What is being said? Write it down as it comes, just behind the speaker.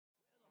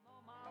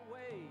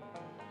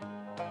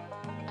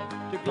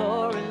to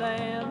glory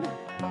land.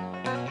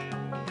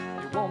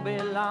 It won't be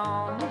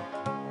long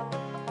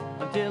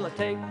until I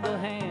take the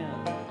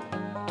hand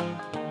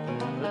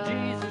of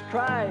Jesus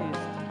Christ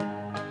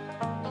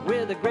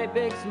with a great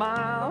big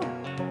smile.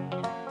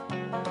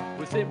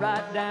 We sit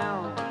right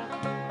down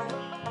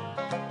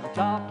and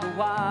talk a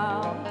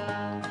while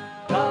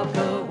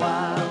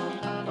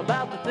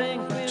about the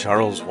things we.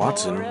 Charles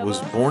Watson was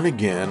born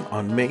again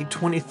on May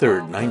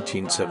 23,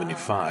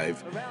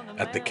 1975,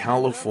 at the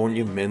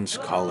California Men's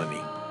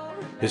Colony.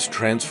 His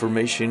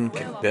transformation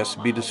can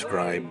best be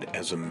described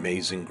as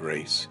amazing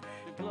grace.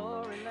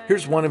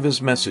 Here's one of his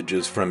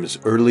messages from his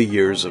early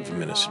years of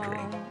ministry.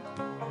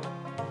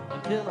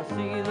 Until I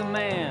see the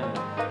man,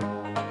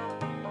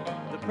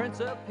 the Prince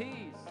of Peace.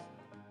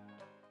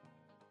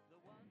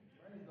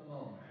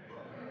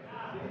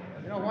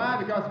 You know why?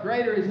 Because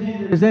greater is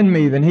he that is in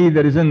me than he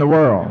that is in the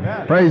world.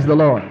 Praise the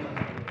Lord.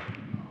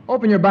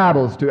 Open your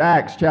Bibles to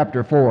Acts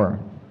chapter 4.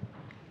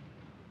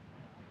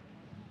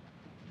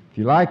 If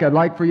you like, I'd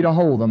like for you to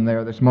hold them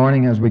there this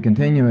morning as we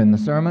continue in the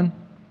sermon.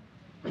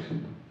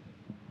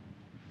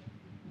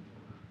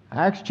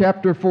 Acts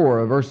chapter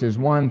 4, verses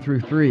 1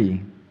 through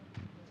 3.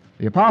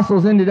 The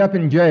apostles ended up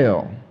in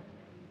jail.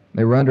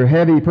 They were under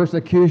heavy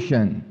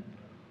persecution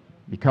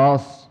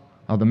because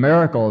of the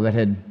miracle that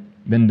had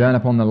been done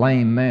upon the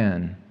lame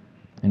man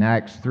in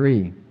Acts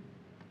 3,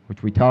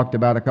 which we talked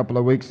about a couple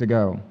of weeks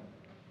ago.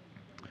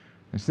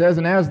 It says,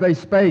 "And as they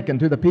spake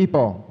unto the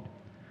people,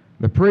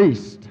 the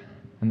priest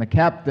and the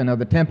captain of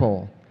the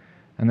temple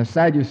and the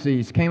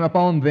Sadducees came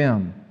upon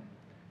them,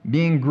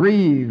 being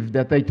grieved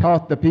that they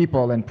taught the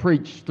people and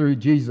preached through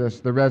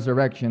Jesus the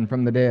resurrection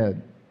from the dead.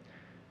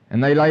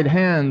 And they laid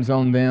hands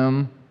on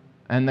them,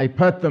 and they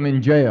put them in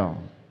jail."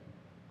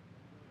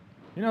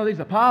 You know,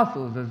 these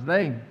apostles, as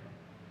they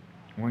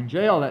were in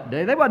jail that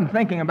day, they wasn't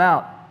thinking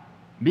about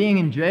being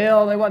in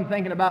jail. They wasn't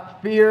thinking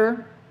about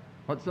fear,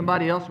 what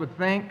somebody else would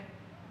think.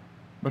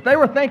 But they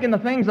were thinking the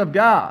things of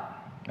God.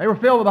 They were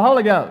filled with the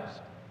Holy Ghost,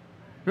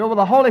 filled with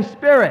the Holy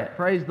Spirit.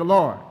 Praise the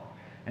Lord.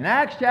 In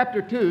Acts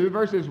chapter 2,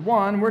 verses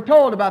 1, we're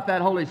told about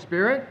that Holy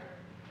Spirit.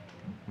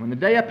 When the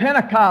day of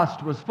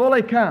Pentecost was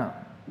fully come,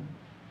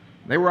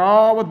 they were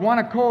all with one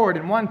accord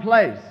in one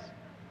place.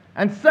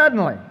 And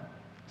suddenly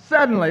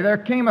there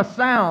came a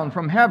sound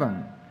from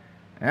heaven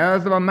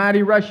as of a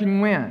mighty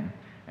rushing wind,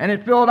 and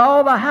it filled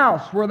all the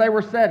house where they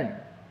were sitting.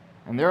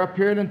 And there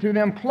appeared unto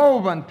them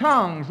cloven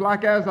tongues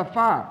like as of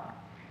fire,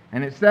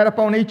 and it sat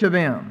upon each of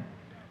them.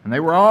 And they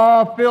were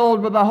all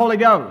filled with the Holy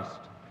Ghost,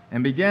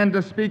 and began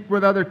to speak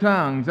with other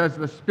tongues as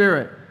the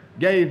Spirit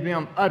gave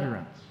them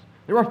utterance.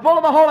 They were full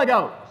of the Holy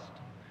Ghost.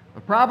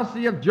 The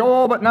prophecy of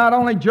Joel, but not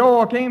only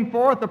Joel, came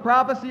forth. The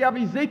prophecy of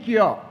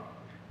Ezekiel.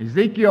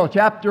 Ezekiel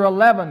chapter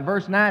 11,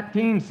 verse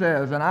 19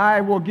 says, "And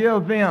I will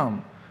give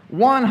them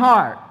one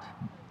heart,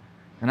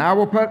 and I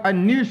will put a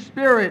new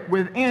spirit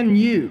within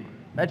you."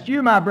 That's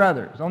you, my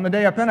brothers, on the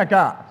day of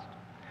Pentecost.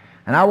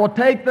 "And I will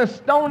take the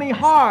stony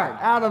heart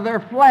out of their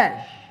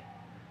flesh,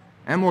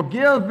 and will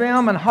give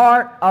them an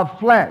heart of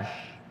flesh,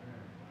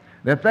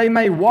 that they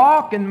may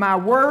walk in my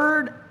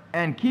word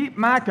and keep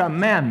my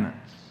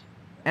commandments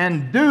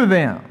and do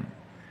them.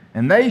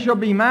 And they shall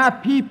be my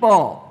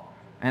people,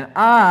 and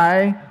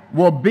I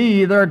will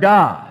be their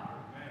God."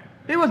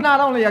 He was not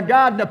only a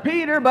God to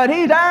Peter, but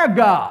he's our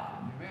God.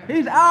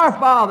 He's our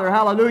Father.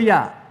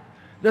 Hallelujah.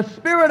 The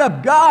Spirit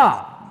of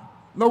God,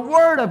 the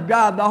Word of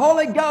God, the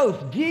Holy Ghost,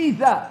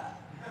 Jesus,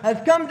 has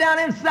come down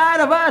inside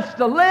of us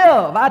to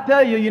live. I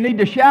tell you, you need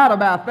to shout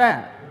about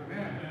that.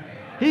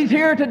 He's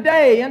here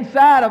today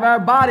inside of our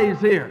bodies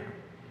here.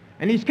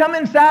 And He's come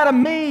inside of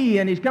me,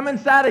 and He's come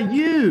inside of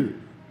you.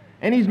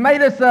 And He's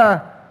made us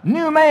a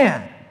new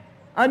man.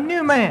 A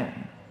new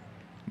man.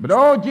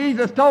 But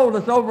Jesus told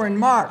us over in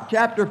Mark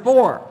chapter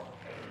 4,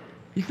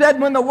 He said,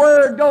 when the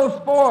Word goes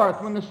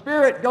forth, when the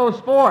Spirit goes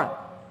forth,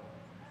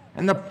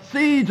 and the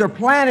seeds are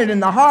planted in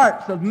the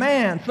hearts of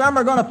man, some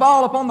are going to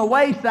fall upon the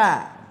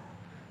wayside.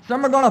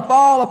 Some are going to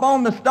fall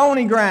upon the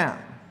stony ground.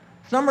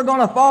 Some are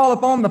going to fall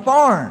upon the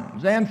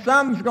thorns, and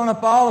some's going to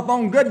fall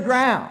upon good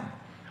ground.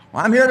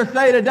 Well, I'm here to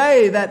say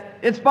today that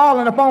it's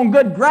fallen upon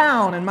good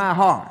ground in my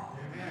heart.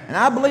 And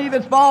I believe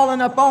it's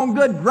fallen upon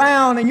good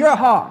ground in your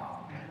heart.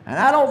 And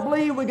I don't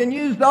believe we can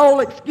use the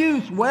old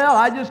excuse, well,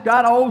 I just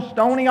got an old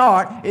stony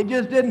heart. It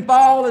just didn't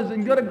fall as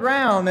in good a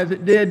ground as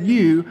it did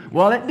you.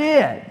 Well, it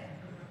did.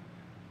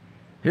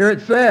 Here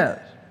it says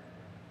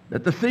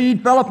that the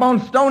seed fell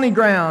upon stony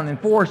ground in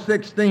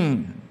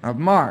 4:16 of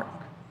Mark.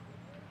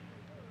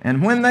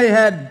 And when they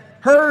had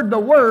heard the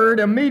word,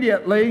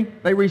 immediately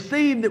they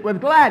received it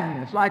with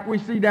gladness, like we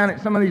see down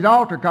at some of these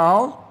altar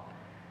calls.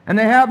 And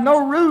they have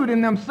no root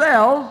in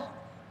themselves,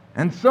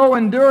 and so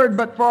endured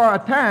but for a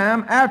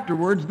time.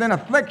 Afterwards, then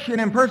affliction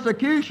and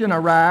persecution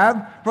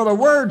arrived for the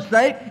word's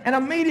sake, and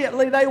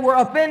immediately they were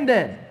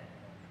offended.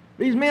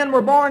 These men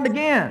were born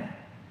again.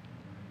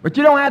 But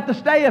you don't have to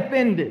stay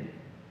offended.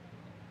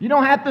 You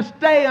don't have to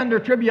stay under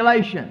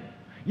tribulation.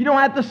 You don't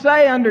have to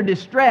stay under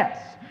distress.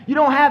 You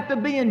don't have to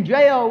be in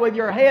jail with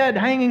your head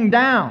hanging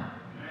down.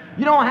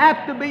 You don't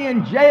have to be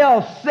in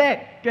jail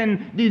sick.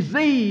 and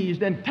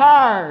diseased and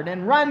tired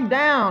and run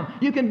down,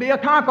 you can be a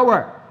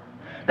conqueror.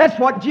 That's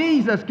what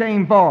Jesus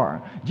came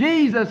for.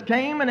 Jesus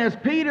came, and as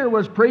Peter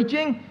was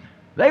preaching,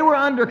 they were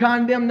under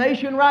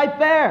condemnation right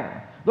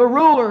there. The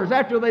rulers,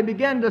 after they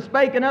began to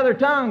speak in other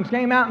tongues,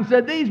 came out and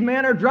said, "These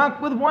men are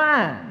drunk with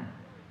wine.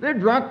 They're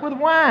drunk with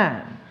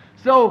wine."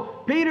 So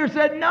Peter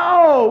said,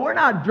 "No, we're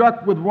not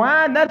drunk with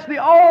wine. That's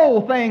the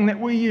old thing that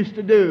we used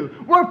to do.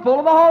 We're full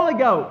of the Holy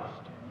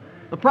Ghost.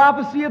 The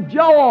prophecy of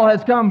Joel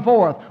has come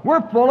forth.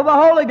 We're full of the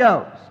Holy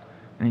Ghost."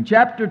 And in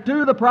chapter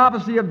 2, the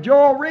prophecy of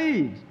Joel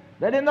reads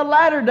that in the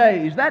latter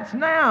days, that's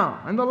now,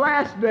 in the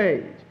last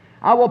days,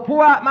 I will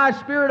pour out my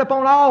Spirit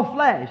upon all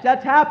flesh.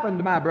 That's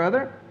happened, my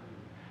brother.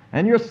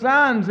 And your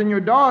sons and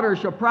your daughters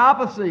shall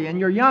prophesy, and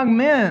your young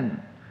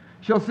men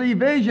shall see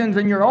visions,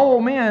 and your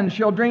old men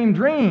shall dream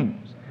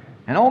dreams.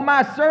 And on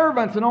my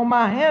servants and on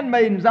my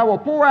handmaidens I will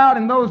pour out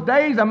in those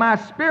days of my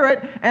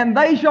Spirit, and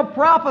they shall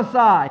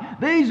prophesy.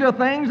 These are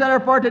things that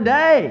are for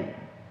today.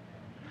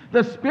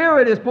 The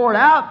Spirit is poured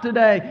out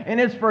today, and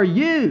it's for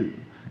you.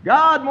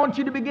 God wants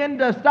you to begin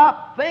to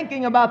stop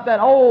thinking about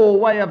that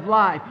old way of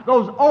life,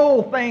 those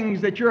old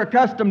things that you're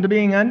accustomed to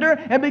being under,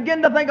 and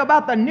begin to think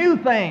about the new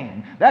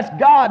thing. That's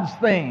God's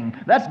thing.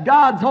 That's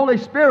God's Holy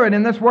Spirit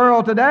in this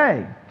world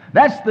today.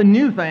 That's the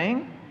new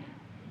thing.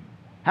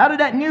 How did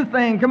that new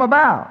thing come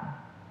about?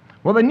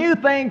 Well, the new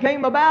thing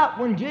came about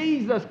when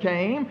Jesus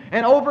came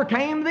and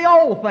overcame the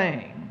old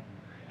thing.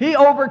 He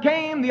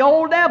overcame the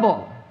old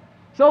devil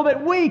so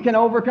that we can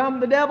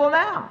overcome the devil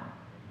now.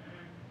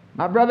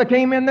 My brother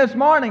came in this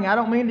morning. I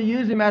don't mean to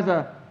use him as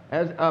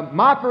a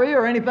mockery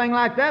or anything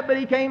like that, but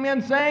he came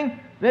in saying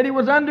that he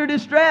was under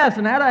distress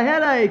and had a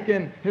headache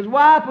and his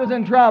wife was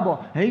in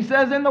trouble. And he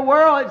says, in the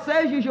world it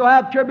says you shall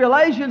have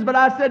tribulations, but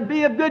I said,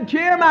 be of good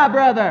cheer, my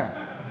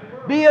brother.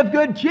 Be of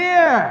good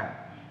cheer.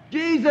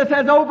 Jesus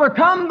has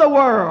overcome the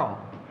world.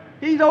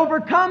 He's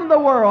overcome the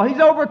world. He's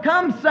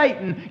overcome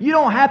Satan. You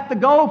don't have to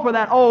go for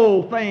that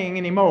old thing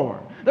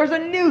anymore. There's a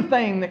new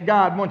thing that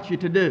God wants you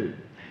to do.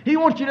 He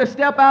wants you to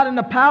step out in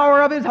the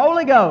power of His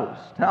Holy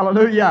Ghost.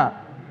 Hallelujah.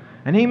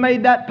 And He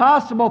made that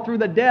possible through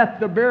the death,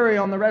 the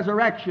burial, and the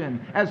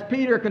resurrection, as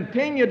Peter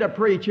continued to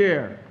preach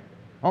here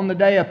on the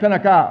day of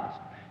Pentecost.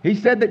 He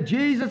said that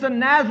Jesus of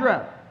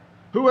Nazareth,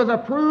 who was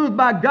approved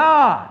by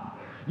God,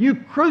 you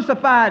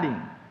crucified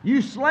Him,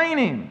 you slain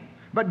Him,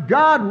 but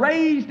God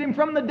raised Him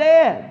from the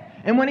dead.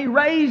 And when He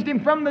raised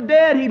Him from the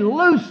dead, He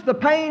loosed the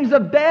pains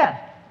of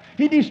death.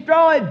 He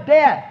destroyed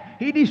death.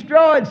 He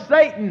destroyed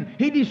Satan.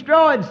 He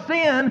destroyed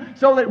sin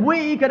so that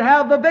we could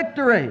have the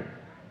victory.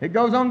 It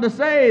goes on to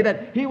say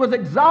that He was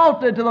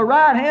exalted to the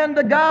right hand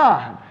of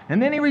God.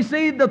 And then He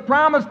received the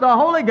promise of the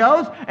Holy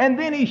Ghost, and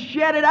then He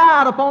shed it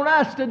out upon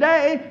us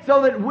today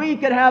so that we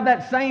could have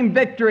that same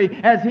victory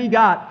as He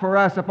got for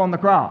us upon the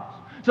cross,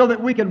 so that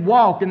we could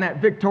walk in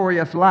that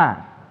victorious life.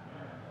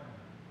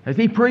 As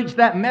He preached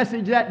that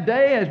message that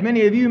day, as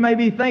many of you may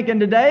be thinking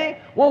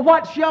today, well,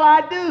 what shall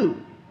I do?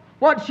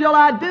 What shall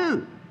I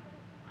do?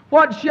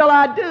 What shall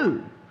I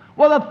do?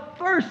 Well, the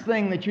first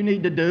thing that you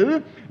need to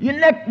do, you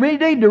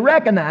need to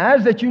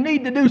recognize that you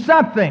need to do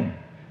something.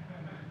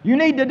 You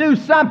need to do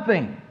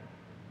something.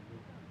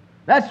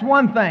 That's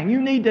one thing.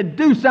 You need to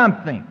do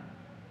something.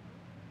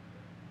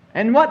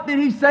 And what did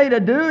He say to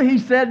do? He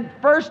said,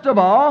 first of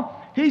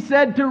all, He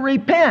said to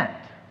repent.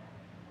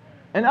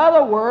 In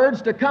other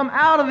words, to come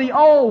out of the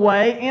old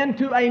way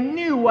into a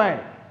new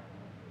way.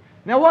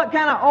 Now, what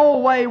kind of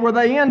old way were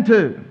they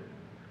into?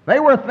 They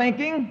were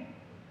thinking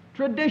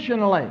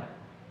traditionally.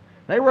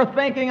 They were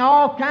thinking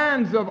all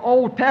kinds of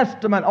Old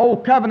Testament,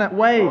 Old Covenant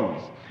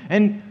ways.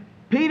 And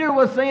Peter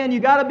was saying, you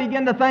got to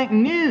begin to think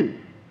new.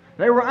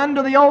 They were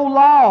under the old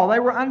law. They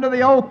were under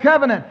the old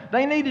covenant.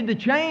 They needed to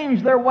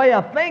change their way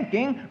of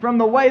thinking from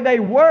the way they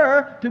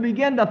were to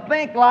begin to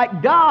think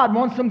like God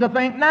wants them to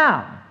think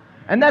now.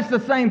 And that's the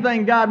same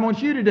thing God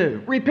wants you to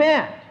do.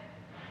 Repent.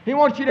 He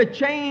wants you to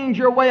change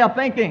your way of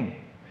thinking.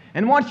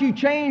 And once you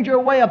change your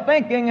way of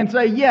thinking and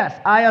say, yes,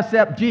 I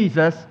accept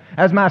Jesus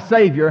as my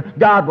Savior,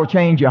 God will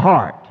change your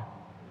heart.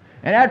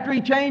 And after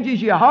He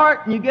changes your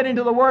heart and you get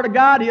into the Word of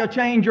God, He'll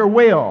change your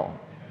will.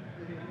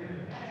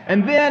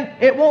 And then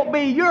it won't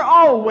be your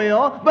old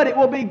will, but it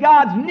will be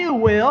God's new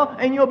will,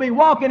 and you'll be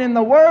walking in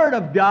the Word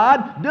of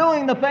God,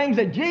 doing the things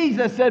that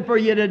Jesus said for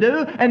you to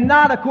do, and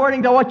not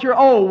according to what your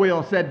old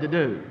will said to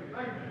do.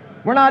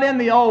 We're not in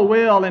the old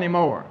will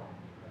anymore.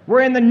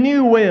 We're in the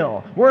new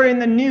will. We're in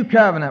the new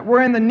covenant.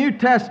 We're in the New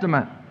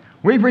Testament.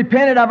 We've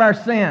repented of our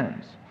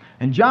sins.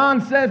 And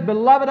John says,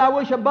 beloved, I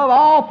wish above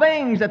all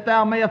things that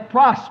thou mayest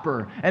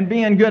prosper and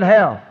be in good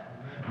health.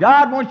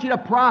 God wants you to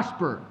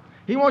prosper.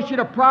 He wants you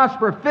to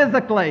prosper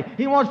physically.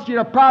 He wants you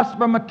to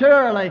prosper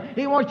materially.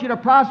 He wants you to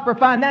prosper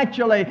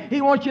financially.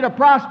 He wants you to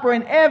prosper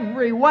in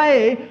every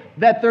way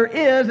that there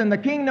is in the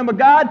kingdom of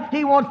God.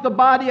 He wants the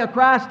body of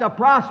Christ to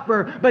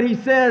prosper, but He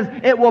says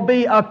it will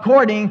be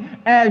according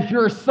as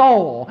your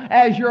soul,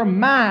 as your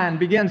mind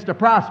begins to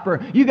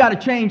prosper. You got to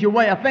change your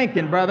way of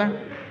thinking,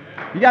 brother.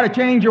 You got to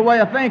change your way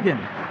of thinking.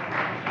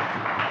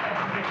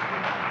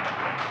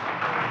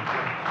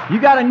 You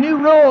got a new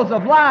rules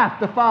of life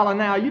to follow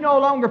now. You no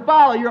longer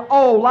follow your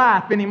old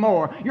life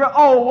anymore, your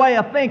old way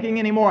of thinking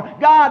anymore.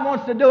 God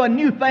wants to do a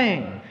new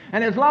thing.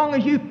 And as long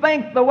as you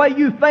think the way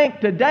you think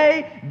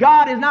today,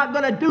 God is not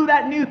going to do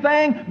that new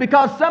thing,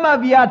 because some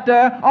of you out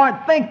there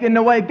aren't thinking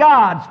the way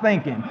God's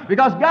thinking.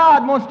 Because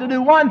God wants to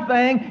do one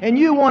thing and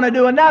you want to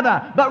do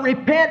another. But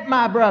repent,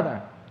 my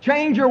brother.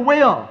 Change your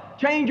will.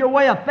 Change your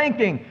way of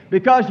thinking,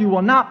 because you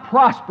will not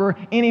prosper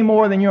any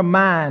more than your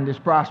mind is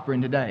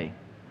prospering today.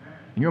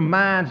 And your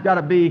mind's got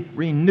to be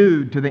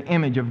renewed to the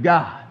image of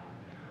God.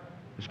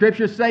 The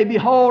Scriptures say,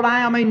 behold,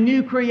 I am a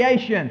new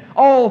creation.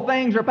 Old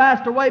things are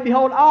passed away.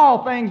 Behold,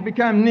 all things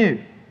become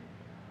new.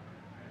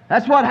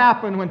 That's what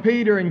happened when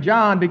Peter and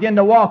John began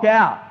to walk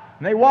out.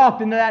 And they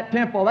walked into that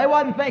temple. They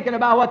wasn't thinking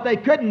about what they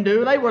couldn't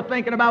do. They were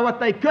thinking about what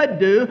they could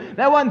do.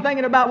 They wasn't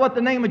thinking about what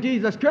the name of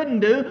Jesus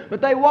couldn't do.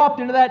 But they walked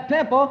into that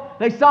temple.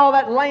 They saw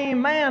that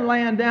lame man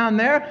laying down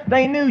there.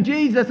 They knew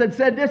Jesus had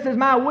said, this is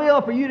my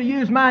will for you to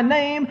use my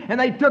name. And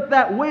they took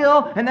that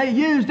will and they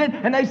used it.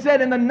 And they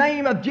said, in the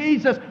name of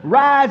Jesus,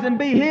 rise and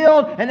be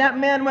healed. And that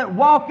man went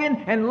walking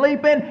and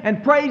leaping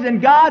and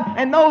praising God.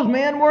 And those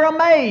men were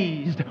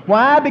amazed.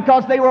 Why?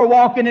 Because they were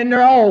walking in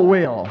their old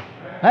will.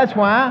 That's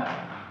why.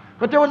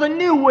 But there was a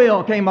new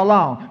will came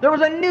along. There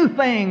was a new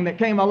thing that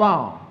came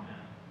along.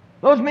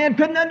 Those men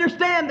couldn't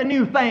understand the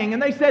new thing.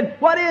 And they said,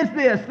 what is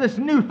this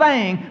new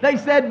thing? They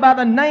said, by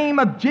the name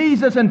of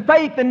Jesus and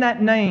faith in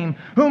that name,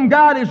 whom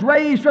God has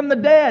raised from the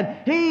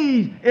dead.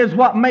 He is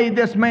what made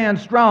this man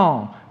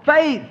strong.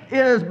 Faith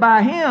is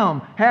by Him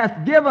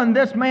hath given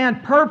this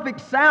man perfect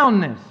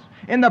soundness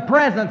in the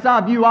presence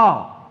of you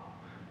all.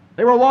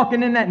 They were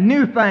walking in that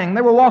new thing.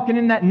 They were walking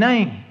in that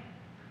name.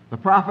 The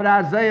prophet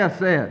Isaiah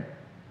said,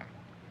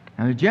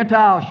 and the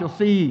Gentiles shall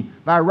see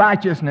thy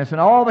righteousness, and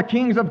all the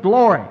kings of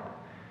glory.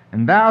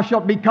 And thou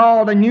shalt be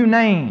called a new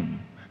name.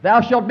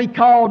 Thou shalt be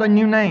called a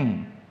new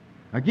name.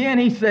 Again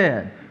he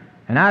said,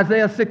 in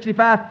Isaiah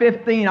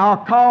 65:15, I'll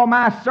call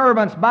my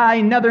servants by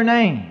another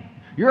name.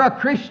 You're a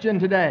Christian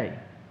today.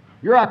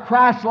 You're a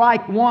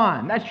Christ-like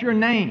one. That's your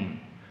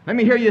name. Let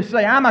me hear you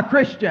say, I'm a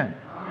Christian.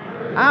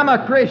 I'm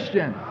a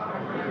Christian.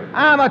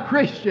 I'm a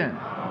Christian.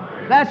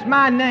 That's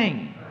my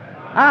name.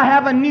 I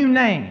have a new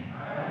name.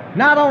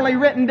 Not only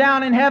written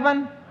down in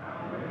heaven,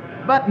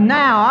 but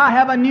now I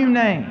have a new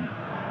name.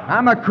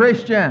 I'm a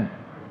Christian.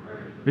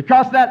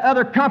 Because that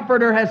other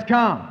Comforter has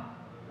come.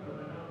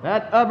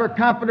 That other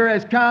Comforter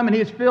has come and He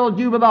has filled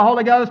you with the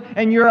Holy Ghost,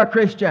 and you're a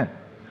Christian.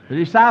 The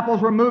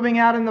disciples were moving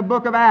out in the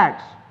book of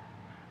Acts.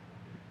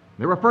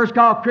 They were first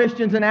called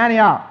Christians in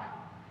Antioch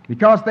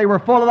because they were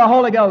full of the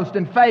Holy Ghost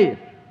and faith.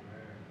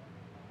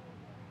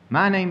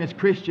 My name is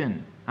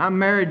Christian. I'm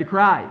married to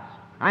Christ.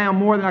 I am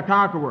more than a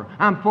conqueror.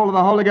 I'm full of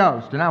the Holy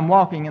Ghost, and I'm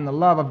walking in the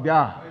love of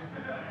God.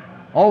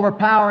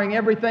 Overpowering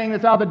everything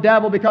that's of the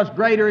devil, because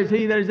greater is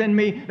He that is in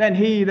me than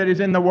he that is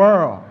in the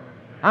world.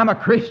 I'm a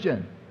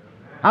Christian.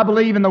 I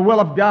believe in the will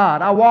of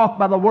God. I walk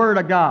by the Word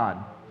of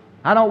God.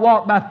 I don't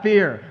walk by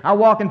fear. I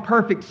walk in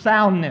perfect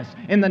soundness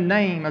in the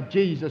name of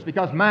Jesus,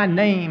 because my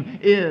name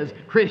is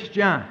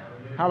Christian.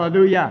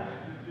 Hallelujah.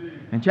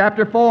 In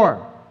chapter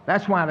 4,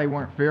 that's why they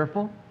weren't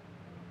fearful.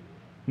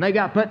 When they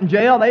got put in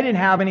jail, they didn't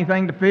have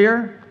anything to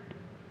fear.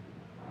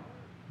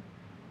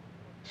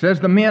 It says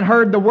the men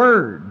heard the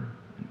word,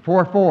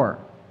 4:4.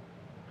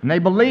 And they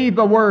believed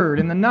the word,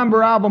 and the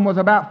number of them was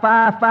about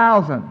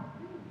 5,000.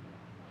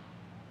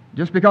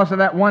 Just because of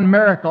that one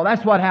miracle.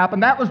 That's what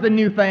happened. That was the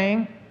new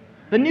thing.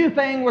 The new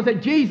thing was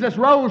that Jesus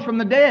rose from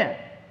the dead.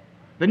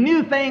 The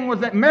new thing was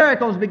that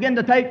miracles began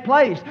to take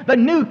place. The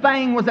new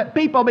thing was that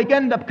people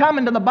began to come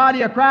into the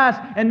body of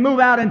Christ and move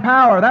out in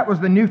power. That was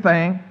the new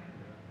thing.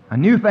 A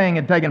new thing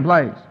had taken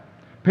place.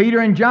 Peter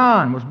and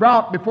John was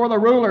brought before the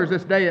rulers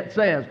this day, it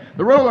says.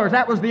 The rulers,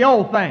 that was the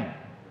old thing.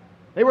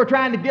 They were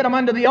trying to get them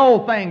under the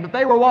old thing, but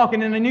they were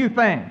walking in a new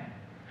thing.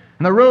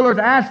 And the rulers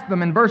asked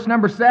them in verse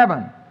number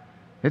 7.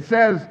 It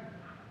says,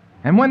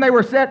 and when they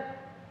were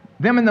set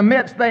them in the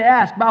midst, they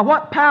asked, by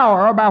what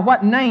power or by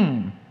what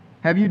name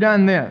have you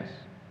done this?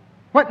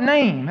 What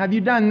name have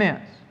you done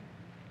this?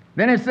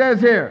 Then it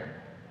says here,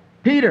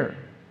 Peter,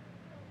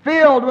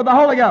 filled with the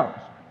Holy Ghost.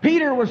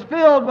 Peter was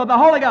filled with the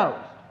Holy Ghost.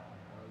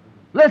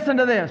 Listen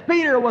to this.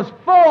 Peter was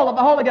full of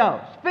the Holy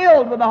Ghost,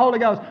 filled with the Holy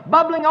Ghost,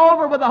 bubbling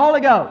over with the Holy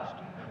Ghost,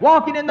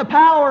 walking in the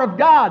power of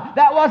God.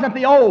 That wasn't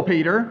the old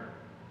Peter.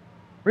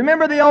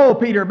 Remember the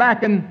old Peter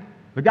back in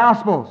the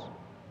Gospels.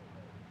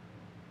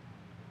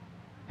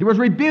 He was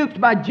rebuked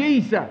by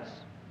Jesus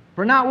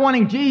for not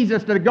wanting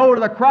Jesus to go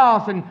to the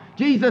cross, and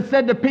Jesus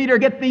said to Peter,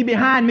 get thee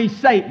behind me,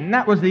 Satan.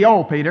 That was the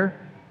old Peter.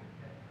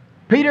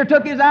 Peter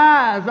took his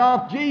eyes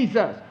off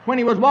Jesus when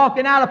He was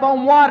walking out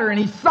upon water, and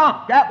he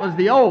sunk. That was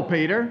the old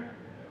Peter.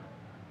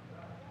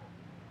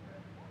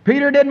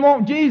 Peter didn't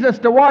want Jesus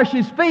to wash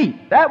his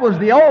feet. That was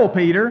the old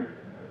Peter.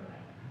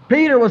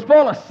 Peter was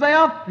full of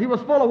self. He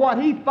was full of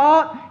what he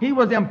thought. He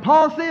was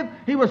impulsive.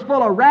 He was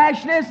full of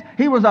rashness.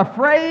 He was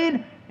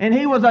afraid. And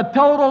he was a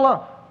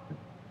total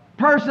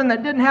person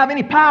that didn't have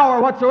any power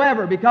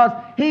whatsoever, because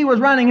he was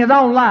running his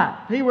own life.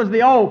 He was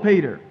the old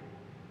Peter.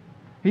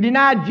 He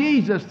denied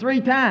Jesus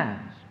 3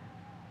 times.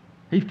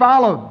 He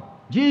followed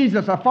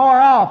Jesus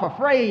afar off,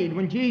 afraid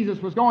when Jesus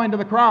was going to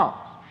the cross.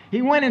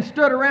 He went and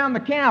stood around the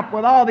camp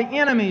with all the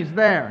enemies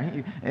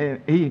there,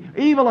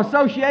 evil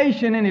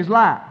association in his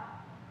life.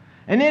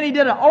 And then he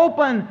did an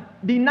open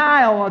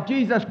denial of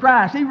Jesus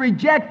Christ. He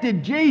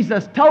rejected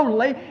Jesus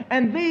totally,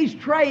 and these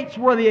traits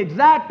were the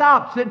exact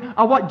opposite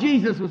of what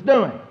Jesus was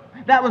doing.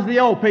 That was the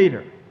old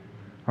Peter.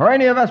 Are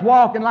any of us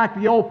walking like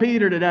the old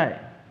Peter today?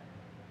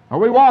 Are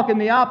we walking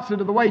the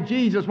opposite of the way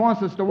Jesus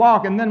wants us to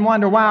walk and then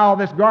wonder why all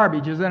this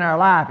garbage is in our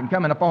life and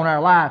coming upon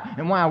our life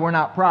and why we're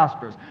not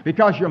prosperous?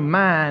 Because your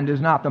mind is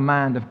not the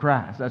mind of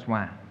Christ. That's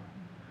why.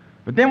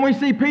 But then we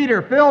see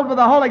Peter filled with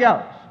the Holy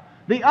Ghost.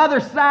 The other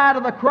side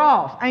of the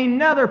cross,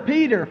 another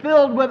Peter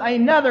filled with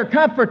another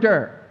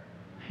comforter.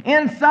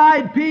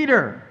 Inside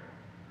Peter,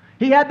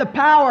 he had the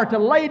power to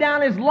lay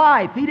down his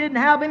life. He didn't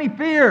have any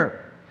fear.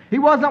 He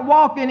wasn't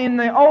walking in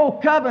the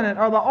old covenant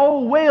or the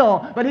old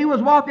will, but he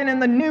was walking in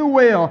the new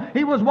will.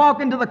 He was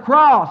walking to the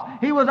cross.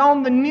 He was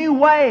on the new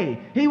way.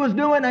 He was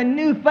doing a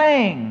new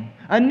thing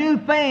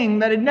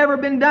that had never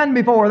been done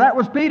before. That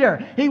was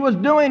Peter. He was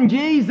doing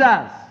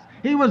Jesus.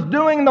 He was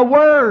doing the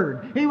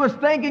Word. He was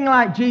thinking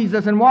like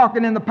Jesus and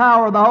walking in the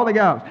power of the Holy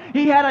Ghost.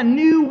 He had a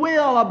new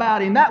will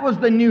about him. That was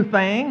the new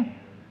thing.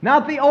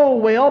 Not the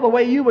old will, the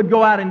way you would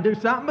go out and do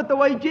something, but the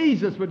way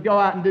Jesus would go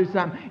out and do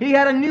something. He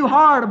had a new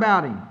heart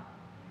about him.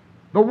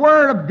 The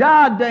Word of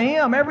God to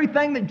him,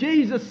 everything that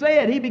Jesus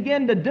said, he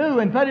began to do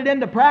and put it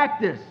into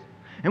practice.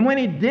 And when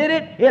he did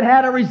it, it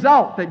had a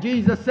result that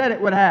Jesus said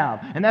it would have.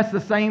 And that's the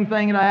same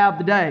thing that I have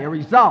today, a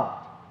result,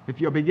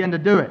 if you'll begin to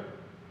do it.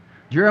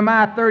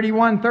 Jeremiah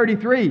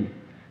 31:33,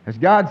 as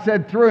God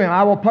said through him,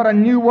 I will put a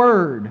new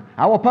word.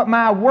 I will put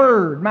my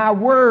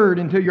word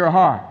into your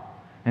heart,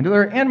 into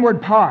their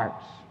inward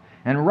parts,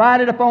 and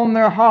write it upon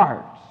their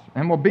hearts,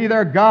 and will be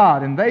their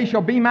God, and they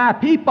shall be my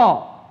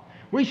people.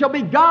 We shall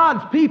be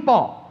God's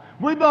people.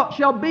 We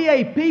shall be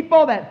a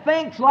people that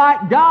thinks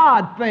like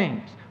God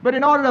thinks. But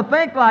in order to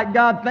think like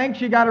God thinks,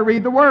 you got to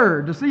read the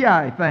Word to see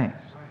how He thinks.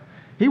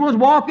 He was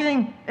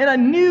walking in a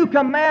new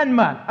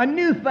commandment, a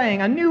new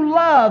thing, a new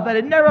love that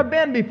had never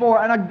been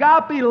before, an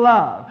agape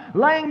love,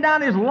 laying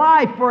down his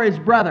life for his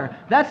brother.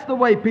 That's the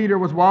way Peter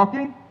was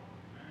walking.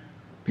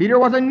 Peter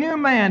was a new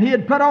man. He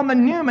had put on the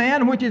new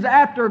man, which is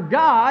after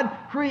God,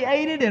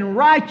 created in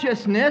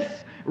righteousness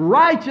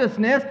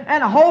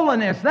and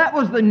holiness. That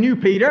was the new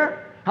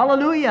Peter.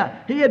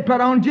 Hallelujah. He had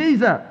put on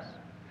Jesus.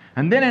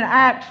 And then in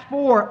Acts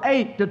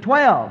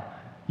 4:8-12,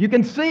 you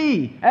can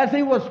see as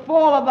he was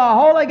full of the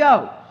Holy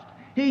Ghost,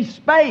 he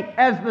spake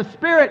as the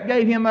Spirit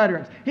gave him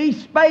utterance. He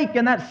spake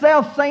in that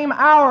self-same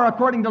hour,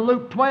 according to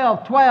Luke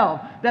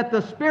 12:12, that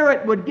the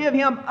Spirit would give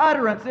him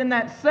utterance in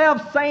that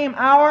self-same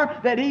hour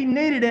that he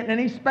needed it. And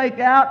he spake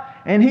out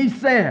and he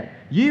said,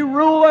 Ye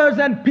rulers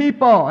and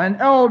people and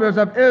elders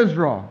of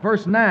Israel,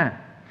 verse 9,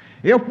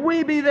 if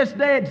we be this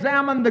day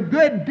examine the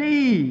good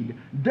deed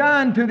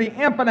done to the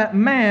impotent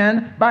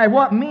man, by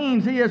what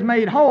means he is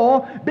made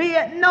whole, be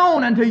it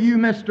known unto you,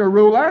 Mr.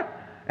 Ruler,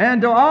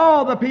 and to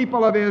all the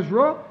people of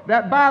Israel,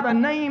 that by the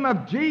name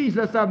of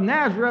Jesus of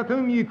Nazareth,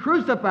 whom you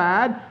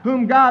crucified,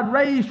 whom God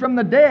raised from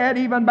the dead,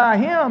 even by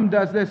him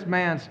does this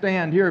man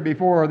stand here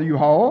before you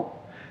whole.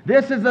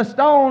 This is the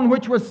stone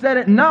which was set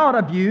at naught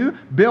of you,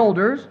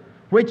 builders,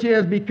 which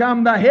is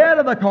become the head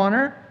of the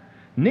corner.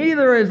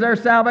 Neither is there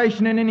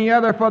salvation in any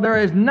other, for there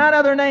is none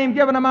other name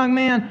given among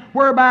men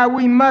whereby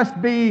we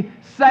must be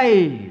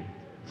saved.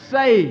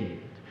 Saved.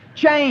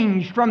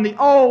 Changed from the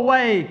old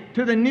way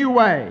to the new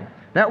way.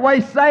 That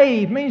way,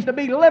 saved means to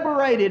be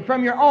liberated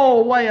from your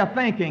old way of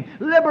thinking,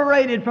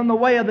 liberated from the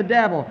way of the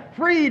devil,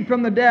 freed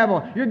from the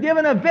devil. You're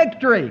given a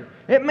victory.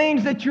 It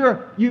means that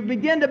you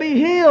begin to be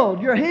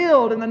healed. You're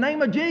healed in the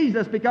name of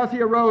Jesus because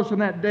He arose from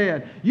that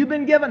dead. You've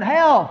been given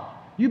health.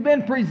 You've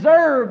been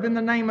preserved in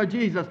the name of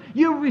Jesus.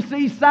 You've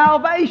received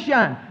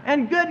salvation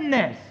and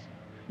goodness.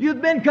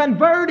 You've been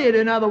converted,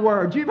 in other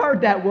words. You've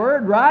heard that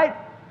word, right?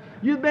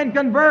 You've been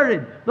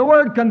converted. The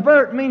word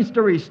convert means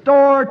to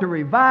restore, to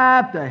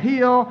revive, to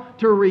heal,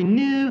 to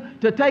renew,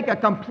 to take a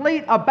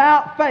complete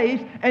about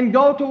face and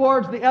go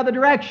towards the other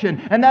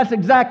direction. And that's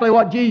exactly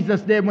what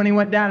Jesus did when He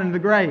went down into the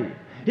grave.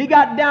 He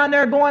got down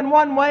there going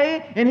one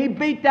way, and He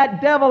beat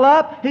that devil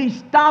up. He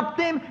stopped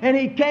him, and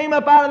He came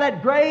up out of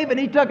that grave, and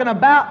He took an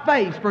about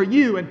face for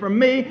you and for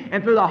me,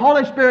 and through the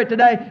Holy Spirit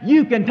today,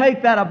 you can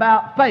take that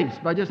about face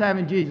by just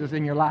having Jesus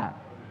in your life.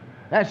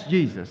 That's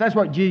Jesus. That's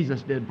what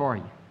Jesus did for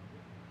you.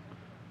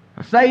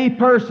 A saved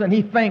person,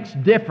 he thinks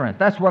different.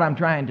 That's what I'm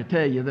trying to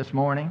tell you this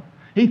morning.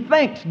 He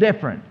thinks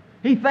different.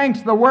 He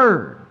thinks the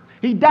Word.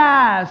 He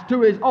dies to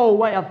his old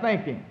way of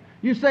thinking.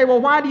 You say, well,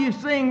 why do you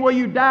sing, will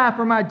you die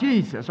for my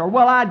Jesus? Or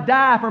will I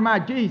die for my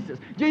Jesus?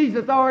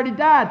 Jesus already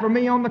died for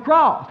me on the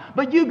cross.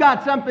 But you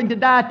got something to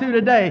die to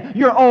today,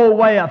 your old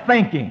way of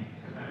thinking.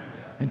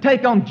 And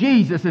take on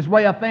Jesus'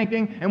 way of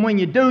thinking, and when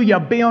you do, you'll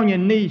be on your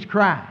knees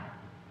crying.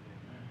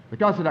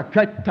 Because it'll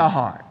cut the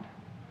heart.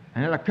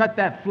 And it'll cut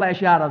that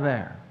flesh out of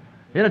there.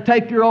 It'll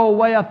take your old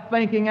way of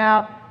thinking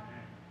out,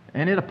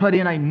 and it'll put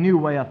in a new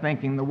way of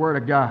thinking, the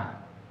Word of God.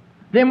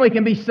 Then we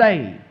can be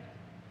saved.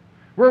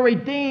 We're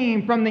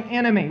redeemed from the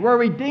enemy. We're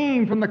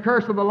redeemed from the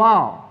curse of the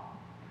law.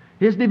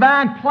 His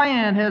divine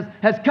plan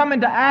has come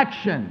into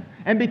action.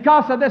 And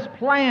because of this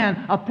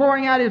plan of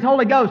pouring out His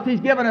Holy Ghost, He's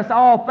given us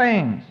all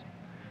things.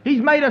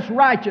 He's made us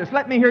righteous.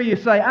 Let me hear you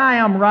say, I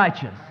am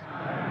righteous.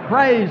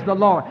 Praise the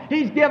Lord.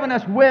 He's given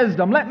us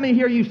wisdom. Let me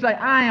hear you say,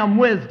 I am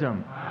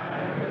wisdom.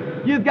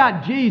 You've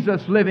got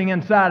Jesus living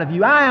inside of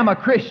you. I am a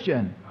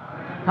Christian.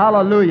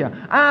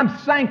 Hallelujah. I'm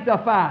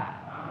sanctified.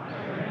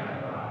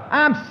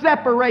 I'm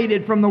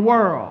separated from the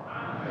world.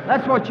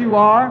 That's what you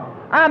are.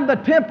 I'm the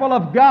temple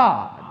of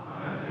God.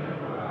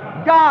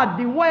 God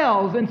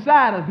dwells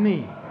inside of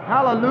me.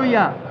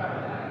 Hallelujah.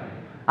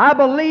 I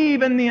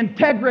believe in the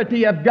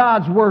integrity of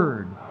God's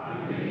Word.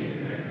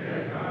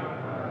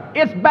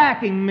 It's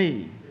backing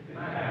me.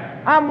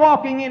 I'm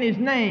walking in His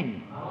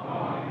name.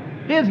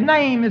 His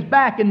name is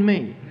backing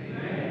me.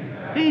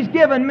 He's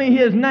given me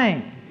His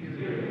name.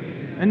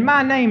 And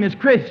my name is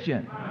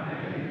Christian.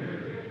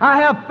 I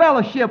have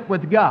fellowship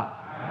with God.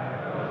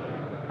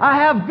 I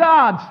have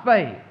God's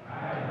faith.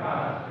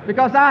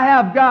 Because I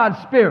have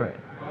God's Spirit.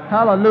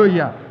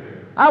 Hallelujah.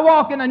 I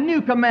walk in a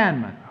new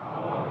commandment.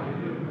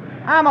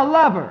 I'm a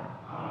lover.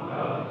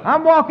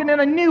 I'm walking in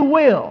a new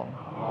will.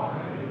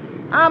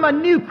 I'm a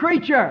new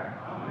creature.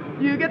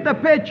 You get the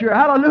picture.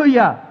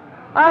 Hallelujah.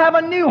 I have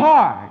a new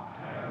heart.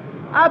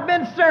 I've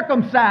been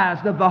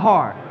circumcised of the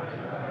heart.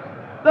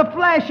 The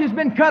flesh has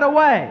been cut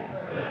away.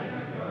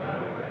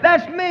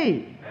 That's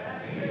me.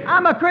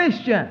 I'm a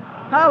Christian.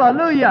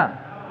 Hallelujah.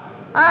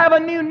 I have a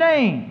new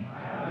name.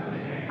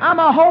 I'm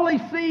a holy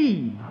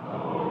seed.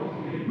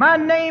 My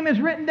name is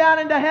written down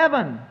into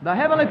heaven, the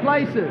heavenly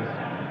places.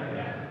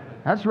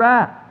 That's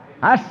right.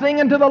 I sing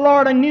unto the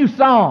Lord a new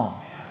song.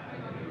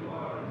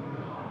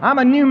 I'm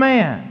a new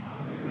man.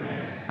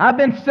 I've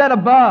been set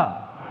above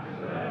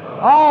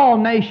all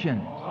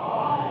nations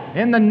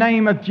in the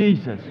name of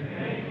Jesus.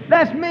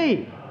 That's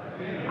me.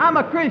 I'm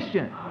a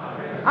Christian.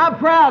 I'm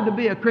proud to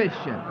be a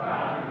Christian.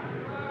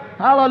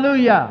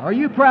 Hallelujah. Are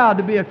you proud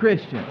to be a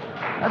Christian?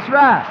 That's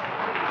right.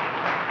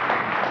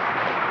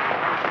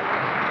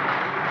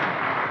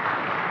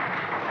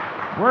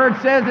 Word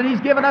says that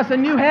He's given us a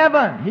new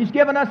heaven. He's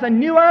given us a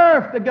new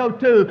earth to go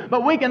to.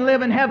 But we can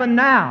live in heaven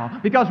now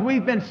because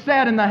we've been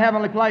set in the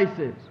heavenly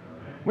places.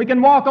 We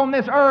can walk on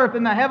this earth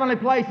in the heavenly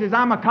places.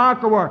 I'm a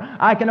conqueror.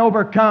 I can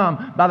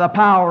overcome by the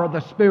power of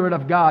the Spirit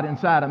of God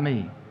inside of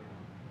me.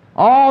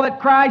 All that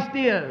Christ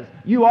is,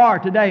 you are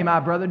today, my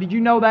brother. Did you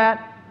know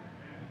that?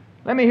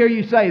 Let me hear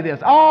you say this.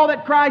 All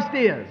that Christ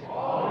is,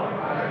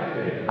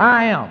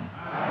 I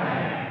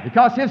am.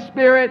 Because His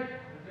Spirit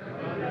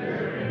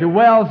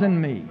dwells in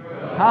me.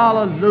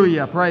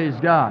 Hallelujah. Praise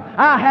God.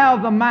 I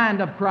have the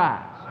mind of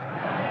Christ.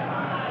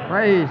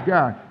 Praise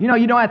God. You know,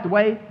 you don't have to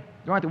wait.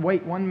 You don't have to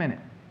wait 1 minute.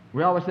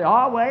 We always say,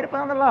 oh, wait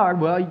upon the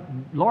Lord. Well,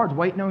 the Lord's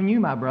waiting on you,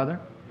 my brother.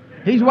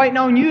 He's waiting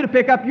on you to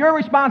pick up your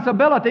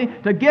responsibility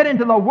to get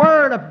into the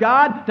Word of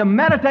God, to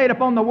meditate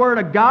upon the Word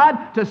of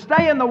God, to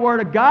stay in the Word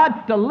of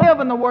God, to live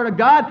in the Word of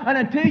God. And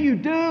until you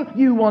do,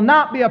 you will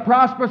not be a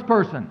prosperous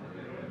person.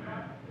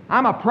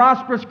 I'm a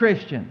prosperous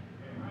Christian.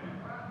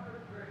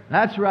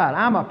 That's right.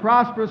 I'm a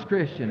prosperous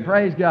Christian.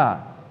 Praise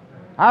God.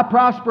 I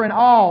prosper in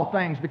all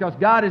things because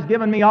God has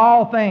given me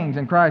all things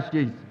in Christ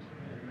Jesus.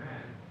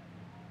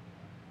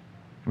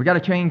 We've got to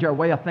change our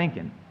way of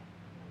thinking.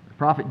 The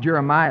prophet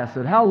Jeremiah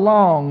said, how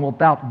long wilt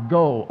thou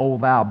go, O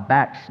thou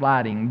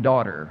backsliding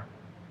daughter?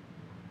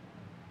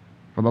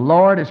 For the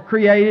Lord has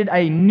created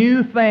a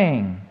new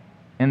thing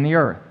in the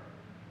earth.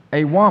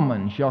 A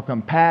woman shall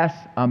compass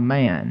a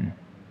man.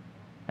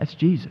 That's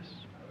Jesus.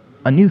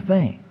 A new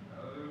thing.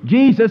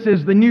 Jesus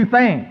is the new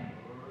thing.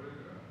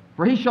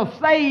 For He shall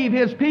save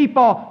His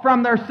people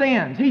from their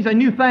sins. He's a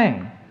new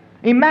thing.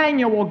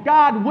 Emmanuel,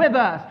 God with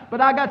us.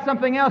 But I got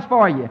something else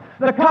for you.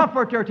 The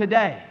Comforter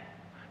today.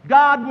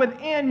 God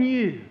within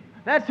you.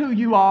 That's who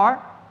you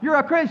are. You're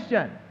a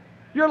Christian.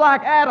 You're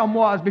like Adam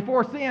was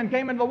before sin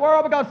came into the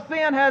world because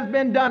sin has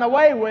been done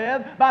away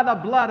with by the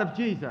blood of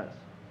Jesus.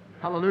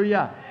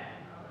 Hallelujah.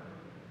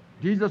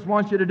 Jesus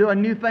wants you to do a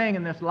new thing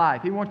in this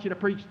life. He wants you to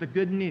preach the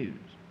good news.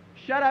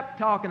 Shut up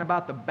talking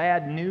about the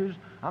bad news.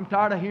 I'm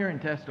tired of hearing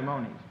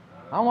testimonies.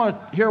 I want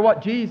to hear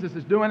what Jesus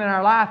is doing in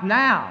our life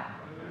now.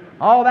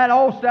 All that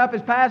old stuff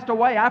has passed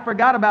away. I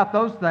forgot about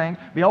those things.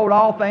 Behold,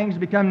 all things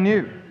become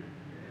new.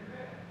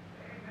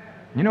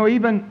 You know,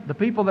 even the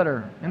people that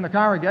are in the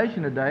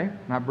congregation today,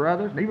 my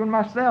brothers, and even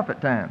myself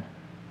at times,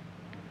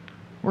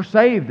 we're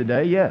saved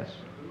today, yes.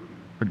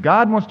 But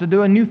God wants to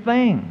do a new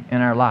thing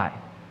in our life.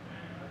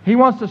 He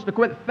wants us to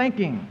quit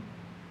thinking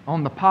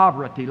on the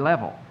poverty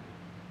level.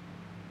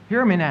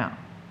 Hear me now.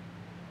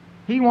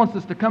 He wants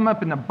us to come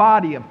up in the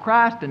body of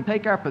Christ and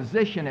take our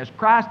position as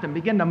Christ and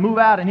begin to move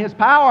out in His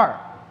power.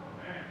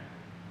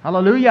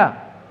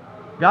 Hallelujah.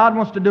 God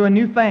wants to do a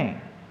new thing.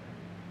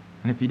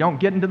 And if you don't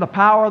get into the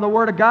power of the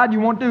Word of God, you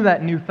won't do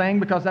that new thing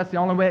because that's the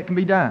only way it can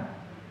be done.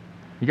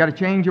 You've got to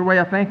change your way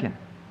of thinking.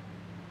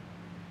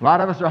 A lot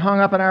of us are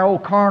hung up in our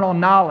old carnal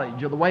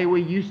knowledge of the way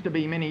we used to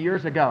be many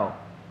years ago.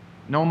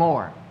 No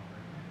more.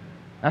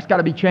 That's got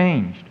to be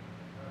changed.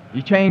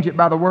 You change it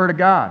by the Word of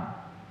God.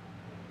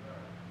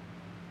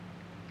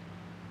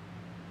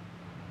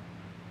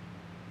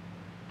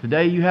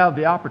 Today you have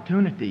the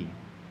opportunity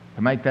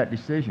to make that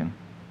decision.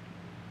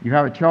 You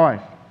have a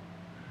choice.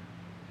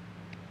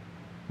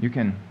 You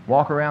can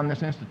walk around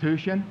this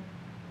institution,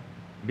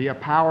 be a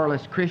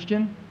powerless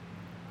Christian,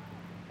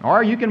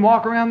 or you can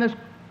walk around this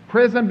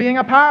prison being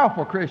a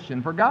powerful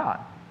Christian for God.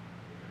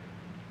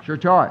 It's your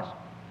choice.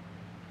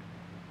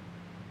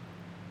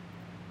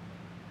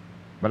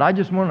 But I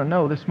just want to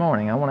know this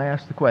morning, I want to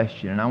ask the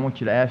question, and I want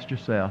you to ask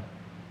yourself,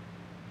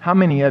 how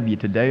many of you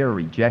today are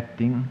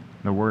rejecting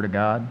the Word of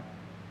God?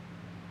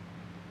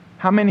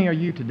 How many of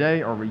you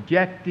today are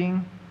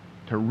rejecting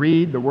to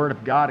read the Word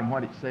of God and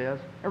what it says?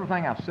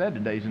 Everything I've said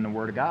today is in the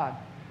Word of God.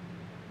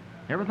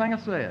 Everything I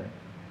said.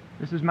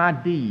 This is my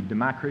deed to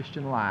my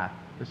Christian life.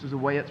 This is the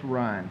way it's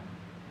run.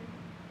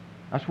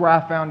 That's where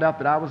I found out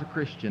that I was a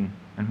Christian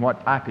and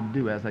what I could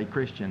do as a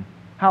Christian.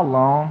 How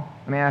long,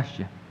 let me ask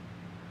you,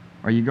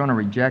 are you going to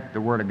reject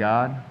the Word of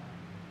God?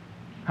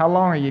 How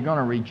long are you going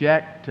to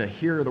reject to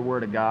hear the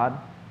Word of God?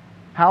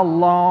 How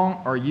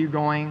long are you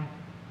going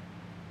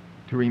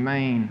to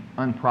remain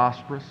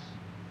unprosperous?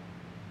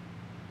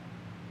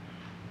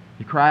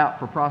 You cry out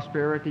for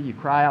prosperity. You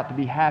cry out to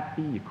be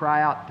happy. You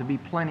cry out to be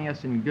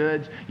plenteous in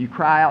goods. You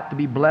cry out to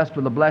be blessed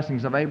with the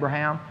blessings of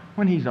Abraham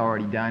when he's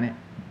already done it.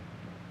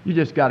 You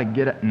just got to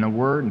get it in the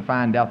Word and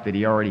find out that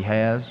he already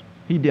has.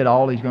 He did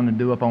all he's going to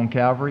do up on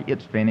Calvary.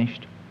 It's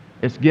finished.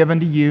 It's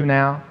given to you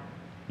now.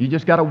 You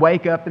just got to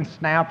wake up and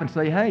snap and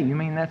say, hey, you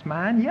mean that's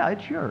mine? Yeah,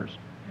 it's yours.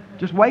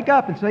 Just wake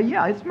up and say,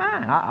 yeah, it's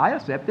mine. I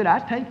accept it. I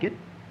take it.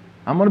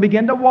 I'm going to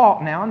begin to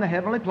walk now in the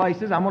heavenly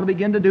places. I'm going to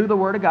begin to do the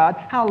Word of God.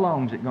 How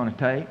long is it going to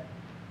take?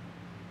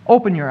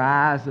 Open your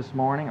eyes this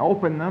morning.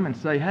 Open them and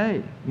say,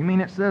 hey, you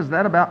mean it says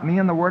that about me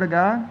in the Word of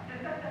God?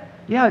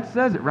 Yeah, it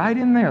says it right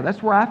in there.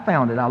 That's where I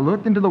found it. I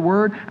looked into the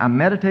Word. I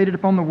meditated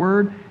upon the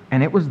Word,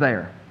 and it was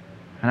there.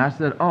 And I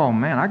said, oh,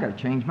 man, I got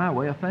to change my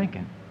way of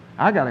thinking.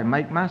 I got to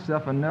make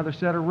myself another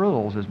set of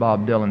rules, as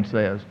Bob Dylan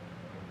says.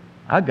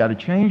 I got to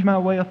change my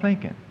way of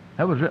thinking.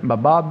 That was written by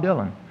Bob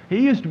Dylan. He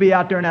used to be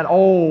out there in that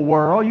old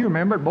world. You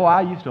remember it? Boy,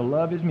 I used to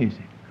love his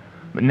music.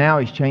 But now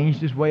he's changed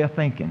his way of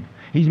thinking.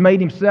 He's made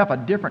himself a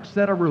different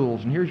set of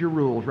rules. And here's your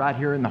rules right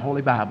here in the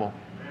Holy Bible.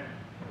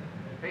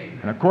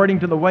 And according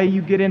to the way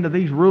you get into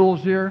these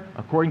rules here,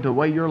 according to the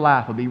way your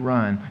life will be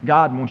run,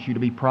 God wants you to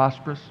be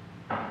prosperous.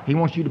 He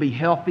wants you to be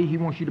healthy. He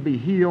wants you to be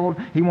healed.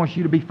 He wants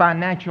you to be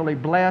financially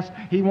blessed.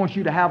 He wants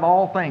you to have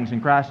all things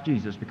in Christ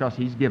Jesus because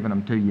He's given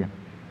them to you.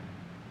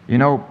 You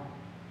know,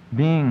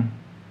 being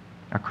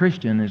a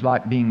Christian is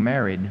like being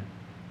married.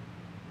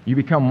 You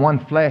become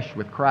one flesh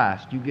with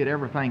Christ. You get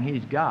everything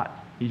He's got.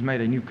 He's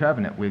made a new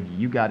covenant with you.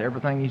 You got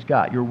everything He's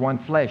got. You're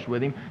one flesh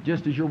with Him,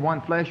 just as you're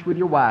one flesh with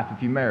your wife.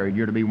 If you're married,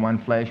 you're to be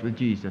one flesh with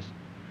Jesus.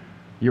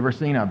 You ever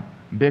seen a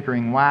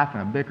bickering wife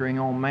and a bickering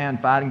old man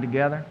fighting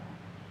together?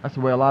 That's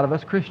the way a lot of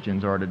us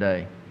Christians are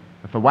today.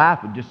 If the wife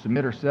would just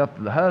submit herself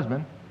to the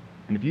husband,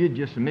 and if you'd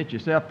just submit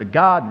yourself to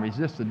God and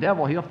resist the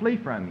devil, he'll flee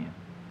from you.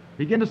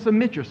 Begin to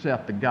submit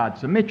yourself to God.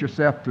 Submit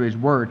yourself to His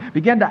Word.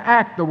 Begin to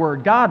act the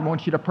Word. God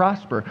wants you to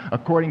prosper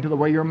according to the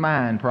way your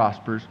mind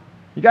prospers.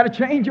 You got to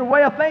change your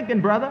way of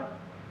thinking, brother.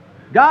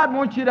 God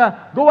wants you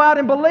to go out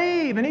and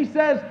believe. And He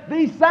says,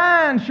 these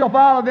signs shall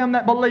follow them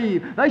that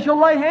believe. They shall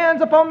lay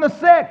hands upon the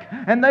sick,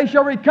 and they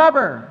shall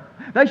recover.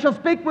 They shall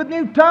speak with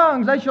new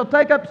tongues. They shall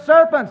take up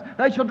serpents.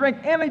 They shall drink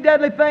any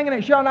deadly thing, and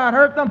it shall not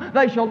hurt them.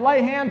 They shall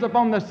lay hands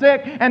upon the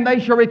sick, and they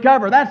shall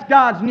recover. That's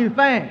God's new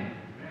thing.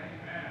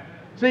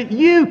 See,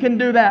 you can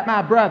do that,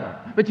 my brother.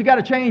 But you got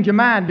to change your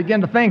mind, begin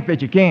to think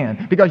that you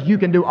can, because you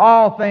can do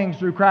all things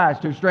through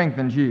Christ who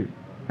strengthens you.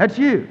 That's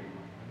you.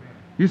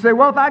 You say,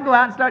 well, if I go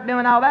out and start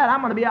doing all that,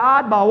 I'm going to be an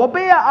oddball. Well,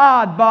 be an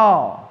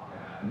oddball.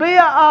 Be an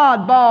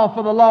oddball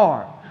for the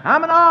Lord.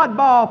 I'm an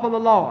oddball for the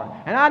Lord.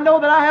 And I know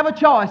that I have a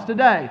choice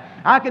today.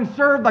 I can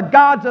serve the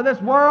gods of this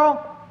world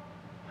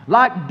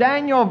like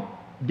Daniel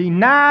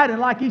denied, and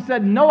like he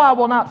said, no, I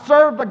will not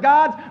serve the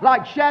gods.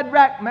 Like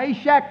Shadrach,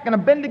 Meshach, and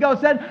Abednego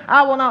said,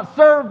 I will not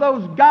serve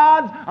those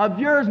gods of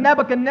yours,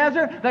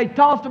 Nebuchadnezzar. They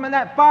tossed them in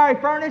that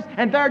fiery furnace,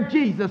 and there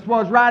Jesus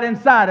was right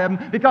inside of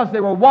them because they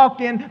were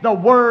walking the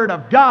Word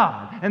of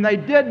God. And they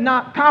did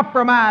not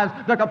compromise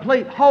the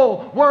complete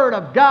whole Word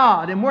of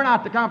God. And we're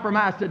not to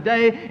compromise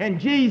today, and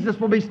Jesus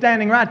will be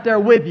standing right there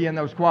with you in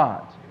those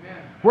quads.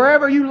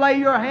 Wherever you lay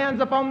your hands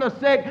upon the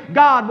sick,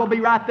 God will be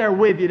right there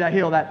with you to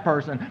heal that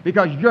person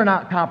because you're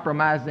not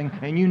compromising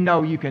and you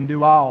know you can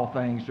do all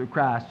things through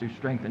Christ who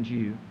strengthens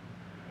you.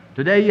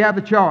 Today you have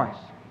the choice.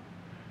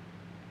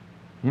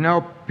 You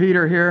know,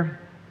 Peter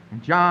here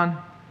and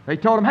John, they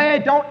told him, hey,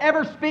 don't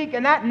ever speak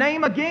in that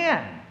name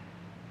again.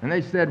 And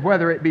they said,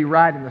 whether it be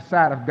right in the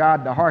sight of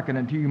God to hearken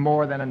unto you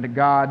more than unto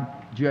God,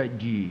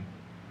 judge ye.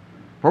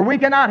 For we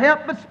cannot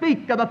help but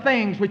speak of the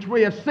things which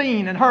we have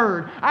seen and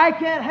heard. I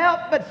can't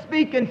help but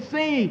speak and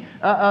see,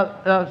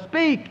 of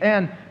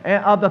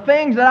the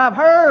things that I've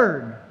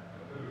heard.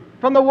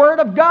 from the Word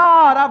of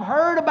God. I've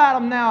heard about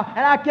them now,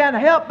 and I can't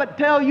help but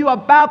tell you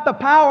about the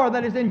power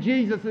that is in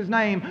Jesus'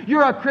 name.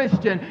 You're a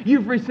Christian.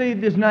 You've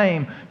received His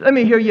name. Let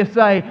me hear you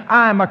say,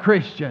 I'm a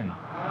Christian.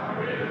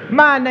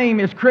 My name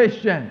is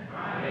Christian.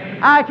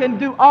 I can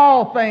do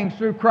all things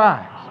through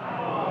Christ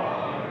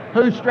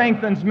who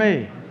strengthens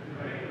me.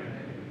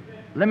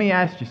 Let me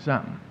ask you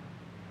something.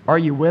 Are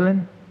you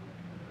willing?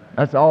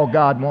 That's all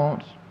God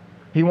wants.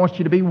 He wants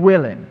you to be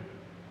willing.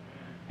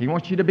 He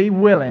wants you to be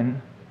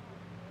willing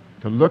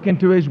to look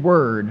into His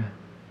Word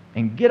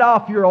and get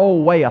off your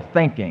old way of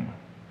thinking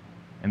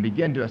and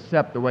begin to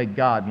accept the way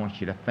God wants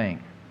you to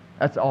think.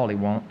 That's all He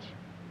wants.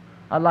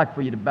 I'd like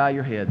for you to bow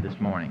your head this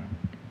morning,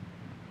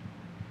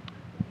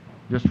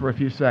 just for a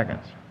few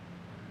seconds.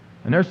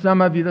 And there's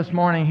some of you this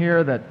morning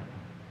here that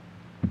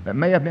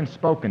may have been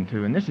spoken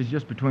to, and this is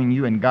just between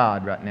you and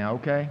God right now,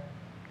 okay?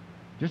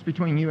 Just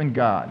between you and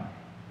God.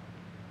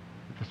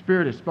 If the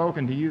Spirit has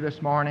spoken to you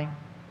this morning,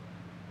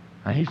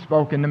 and He's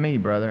spoken to me,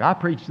 brother. I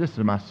preached this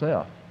to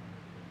myself.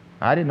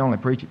 I didn't only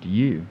preach it to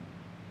you.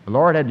 The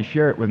Lord had to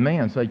share it with me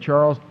and say,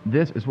 Charles,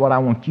 this is what I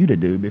want you to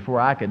do,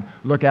 before I could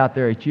look out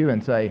there at you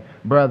and say,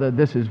 brother,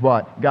 this is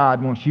what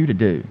God wants you to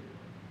do.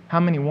 How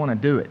many want to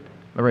do it?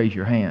 Raise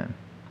your hand.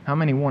 How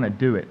many want to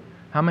do it?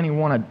 How many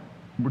want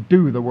to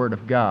do the Word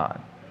of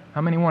God? How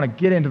many want to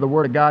get into the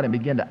Word of God and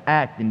begin to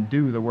act and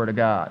do the Word of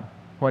God?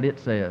 What it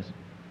says.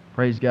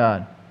 Praise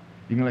God.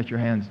 You can let your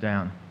hands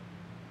down.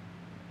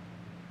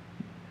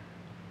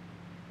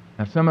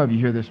 Now, some of you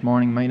here this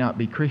morning may not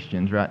be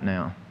Christians right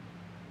now,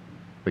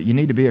 but you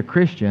need to be a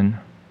Christian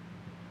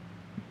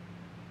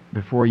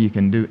before you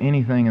can do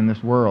anything in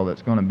this world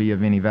that's going to be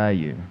of any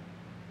value.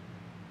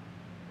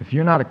 If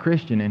you're not a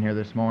Christian in here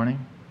this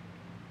morning,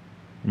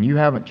 and you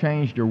haven't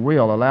changed your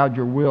will, allowed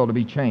your will to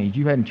be changed,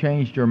 you hadn't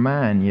changed your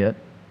mind yet,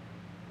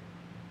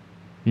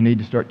 you need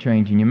to start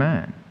changing your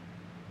mind.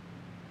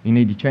 You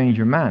need to change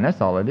your mind. That's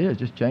all it is.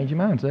 Just change your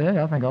mind and say,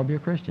 hey, I think I'll be a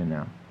Christian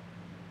now.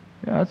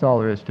 Yeah, that's all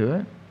there is to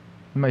it.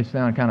 It may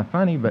sound kind of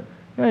funny, but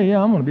hey,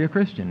 yeah, I'm going to be a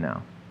Christian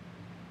now.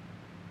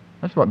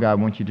 That's what God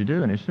wants you to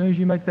do. And as soon as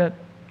you make that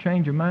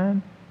change of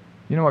mind,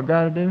 you know what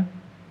God will do?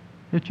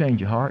 He'll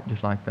change your heart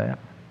just like that.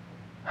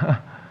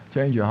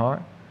 Change your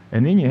heart.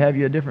 And then you have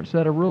you a different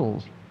set of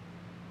rules.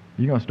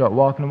 You're going to start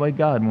walking the way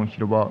God wants you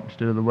to walk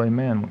instead of the way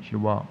man wants you to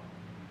walk.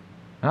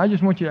 And I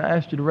just want you to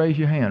ask you to raise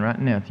your hand right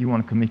now if you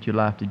want to commit your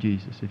life to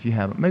Jesus, if you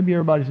haven't. Maybe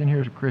everybody's in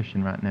here is a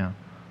Christian right now.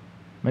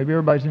 Maybe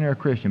everybody's in here a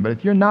Christian. But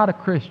if you're not a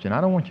Christian,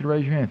 I don't want you to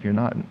raise your hand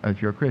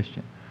if you're a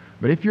Christian.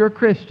 But if you're a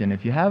Christian,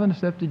 if you haven't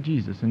accepted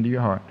Jesus into your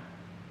heart,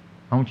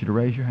 I want you to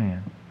raise your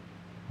hand.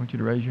 I want you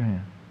to raise your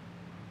hand.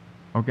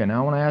 Okay,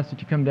 now I want to ask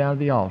that you come down to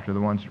the altar,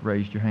 the ones that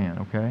raised your hand,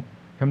 okay?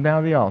 Come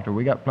down to the altar.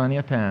 We got plenty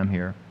of time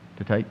here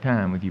to take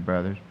time with you,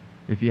 brothers.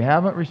 If you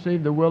haven't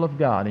received the will of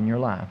God in your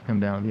life, come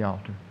down to the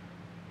altar.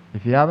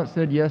 If you haven't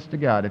said yes to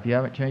God, if you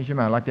haven't changed your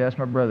mind, I'd like to ask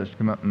my brothers to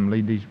come up and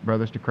lead these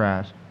brothers to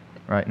Christ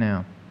right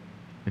now.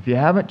 If you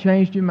haven't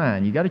changed your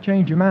mind, you got to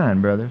change your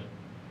mind, brothers.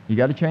 You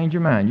got to change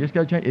your mind. You just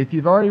got to change. If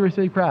you've already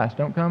received Christ,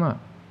 don't come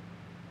up.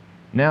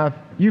 Now, if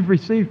you've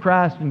received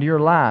Christ into your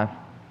life,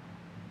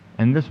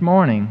 and this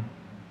morning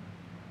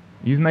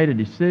you've made a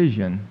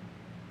decision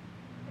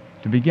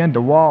to begin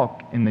to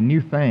walk in the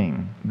new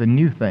thing, the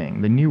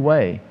new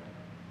way,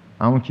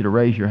 I want you to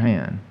raise your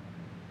hand.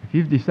 If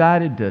you've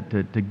decided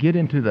to get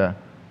into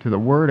the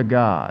Word of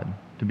God,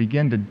 to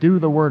begin to do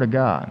the Word of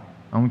God,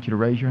 I want you to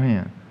raise your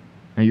hand.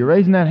 Now, you're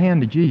raising that hand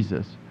to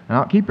Jesus. And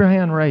I'll keep your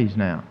hand raised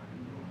now.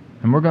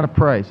 And we're going to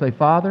pray. Say,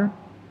 Father,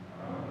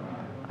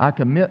 I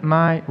commit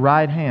my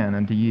right hand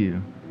unto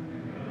you.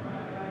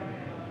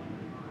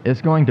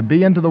 It's going to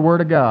be into the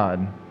Word of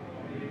God.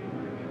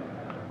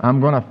 I'm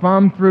going to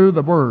thumb through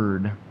the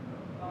Word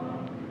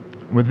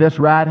with this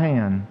right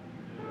hand.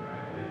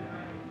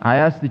 I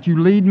ask that you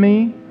lead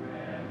me,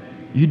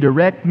 you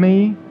direct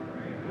me,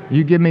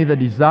 you give me the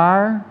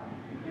desire,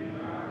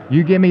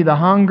 you give me the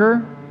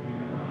hunger,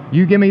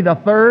 you give me the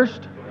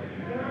thirst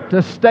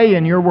to stay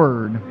in your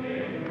Word.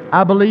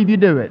 I believe you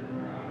do it.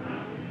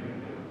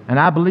 And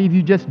I believe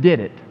you just did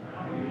it.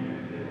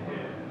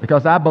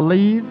 Because I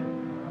believe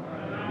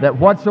that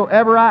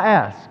whatsoever I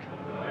ask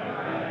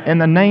in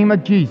the name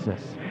of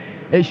Jesus,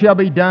 it shall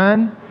be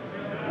done.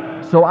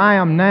 So I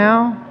am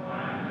now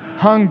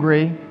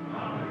hungry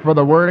for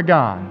the Word of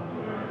God.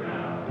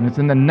 And it's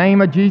in the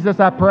name of Jesus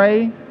I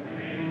pray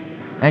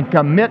and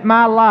commit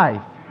my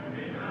life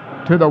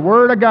to the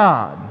Word of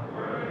God,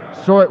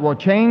 so it will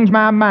change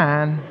my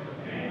mind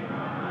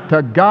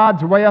to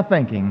God's way of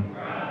thinking.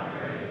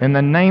 In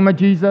the name of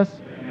Jesus,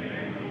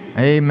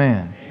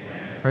 amen.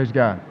 Praise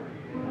God.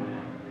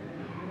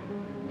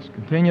 Let's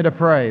continue to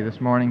pray this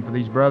morning for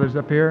these brothers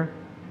up here.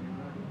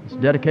 It's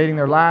dedicating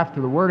their life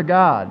to the Word of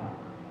God,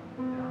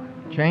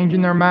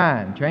 changing their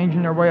mind,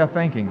 changing their way of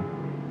thinking.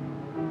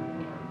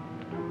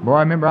 Boy, I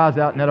remember I was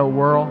out in that old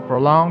world for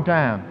a long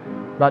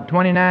time, about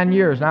 29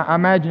 years. Now, I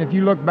imagine if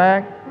you look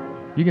back,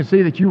 you can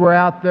see that you were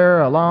out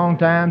there a long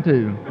time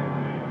too.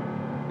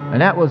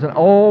 And that was an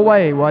old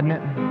way, wasn't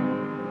it?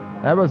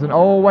 That was an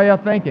old way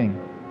of thinking.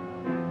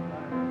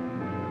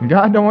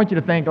 God don't want you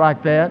to think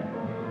like that.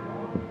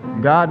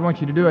 God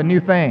wants you to do a new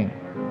thing.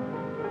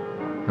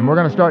 And we're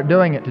going to start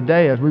doing it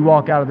today as we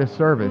walk out of this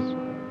service.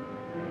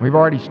 We've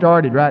already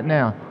started right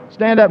now.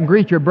 Stand up and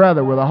greet your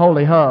brother with a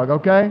holy hug,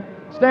 okay?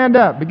 Stand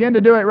up. Begin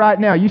to do it right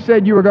now. You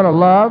said you were going to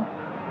love.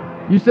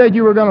 You said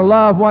you were going to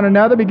love one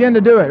another. Begin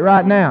to do it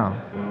right now.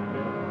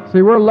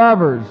 See, we're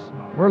lovers.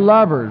 We're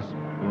lovers.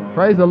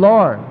 Praise the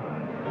Lord.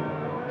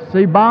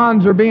 See,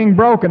 bonds are being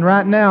broken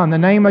right now in the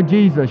name of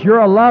Jesus. You're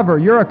a lover.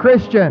 You're a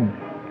Christian.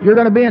 You're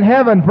going to be in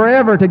heaven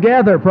forever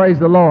together. Praise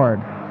the Lord.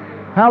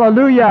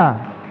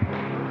 Hallelujah.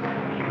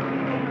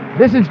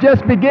 This is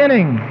just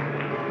beginning.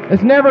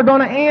 It's never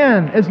going to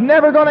end. It's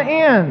never going to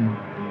end.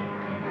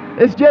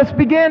 It's just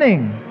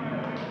beginning.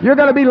 You're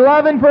going to be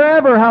loving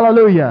forever.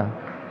 Hallelujah.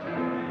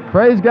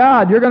 Praise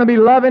God. You're going to be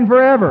loving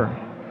forever.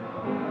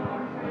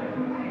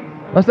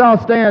 Let's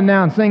all stand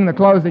now and sing the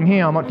closing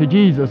hymn to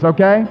Jesus,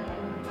 okay?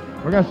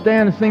 We're going to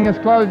stand and sing this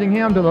closing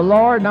hymn to the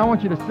Lord, and I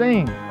want you to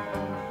sing.